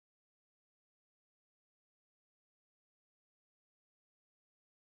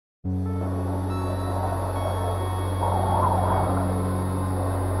Like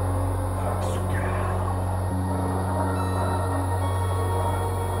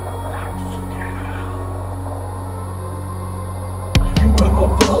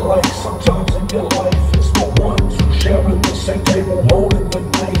sometimes in your life, it's the ones who sharing the same table, holding the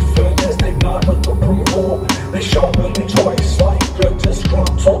knife, and as they nod with approval, they sharpen their choice like a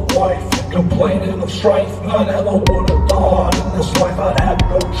disgruntled wife, complaining of strife. I never would have thought in this life I'd have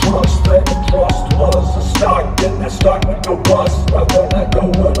no trust, that the trust was a stock, and that stock would go bust. Rather than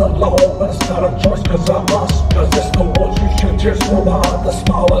go it alone, but it's not a choice, cause I must, cause it's the ones you should tears from behind the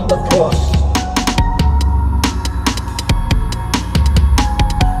smile and the thrust.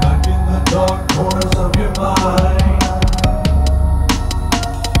 Dark corners of your mind,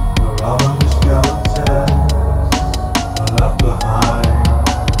 where all of your skeletons are left behind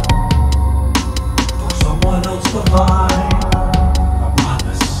for someone else to find. I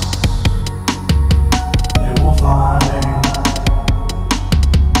promise they will find,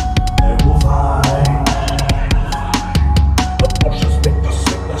 they will find. Emotions make the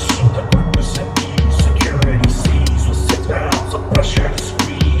sickness, so the quickness and ease. Security sees with 6 pounds of pressure to squeeze.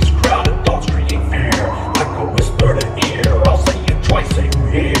 Crowded thoughts create fear, like a whisper to ear. I'll say it twice, say you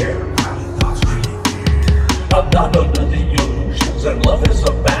hear. Crowded thoughts create fear. I'm not under the illusions, and love is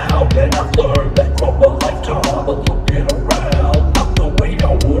abound. And I've learned that grow a lifetime of looking around. Not the way I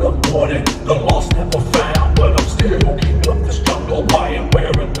would have wanted, the lost never found. But I'm still king of this jungle, lying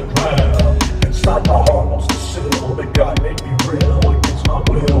wearing the ground. Inside my heart wants to seal, but God made me real. Against my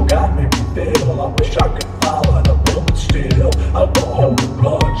will, God made me feel. I wish I could follow in a moment still. I won't hold a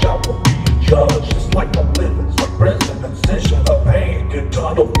grudge, I will be a judge. Just like I'm living, it's like prison, incision of pain. Get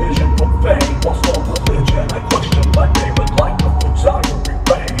tunnel vision from fame, lost all religion. I question my name with like a photography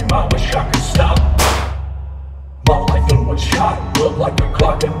frame. I wish I could stop my life in one shot. Look like a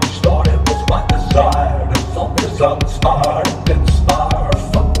clock and restart. It was my desire, as long as I'm inspired and inspired.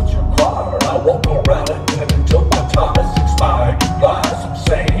 Fuck what's required, I walk around again until my time is expired. You lies, I'm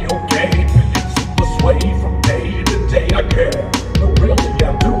saying okay, it's the way from day to day. I care, but really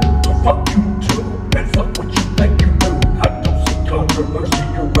I do. So fuck you too, and fuck what you think you do. I don't see controversy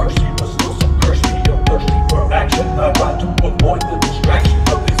or mercy, but still some curse me. I'm thirsty for action. I try to avoid the distraction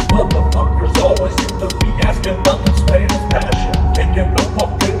of these motherfuckers. Always seem to be asking nothing's pain is passion. Can't get no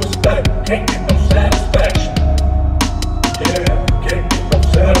fucking respect, can't get no satisfaction. Yeah, can't get no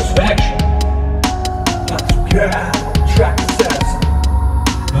satisfaction. Not too bad, track says.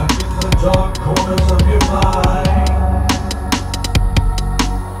 Back in the dark corners